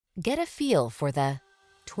Get a feel for the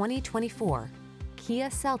 2024 Kia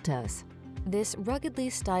Seltos. This ruggedly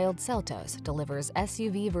styled Seltos delivers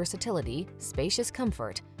SUV versatility, spacious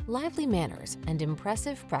comfort, lively manners, and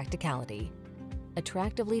impressive practicality.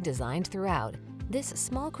 Attractively designed throughout, this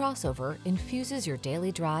small crossover infuses your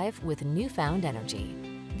daily drive with newfound energy.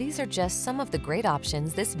 These are just some of the great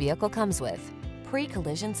options this vehicle comes with: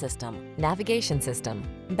 pre-collision system, navigation system,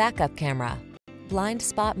 backup camera, blind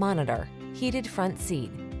spot monitor, heated front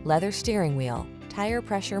seat, leather steering wheel, tire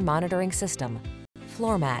pressure monitoring system,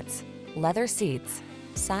 floor mats, leather seats,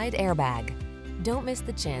 side airbag. Don't miss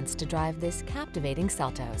the chance to drive this captivating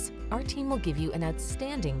Seltos. Our team will give you an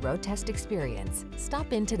outstanding road test experience.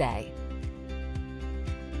 Stop in today.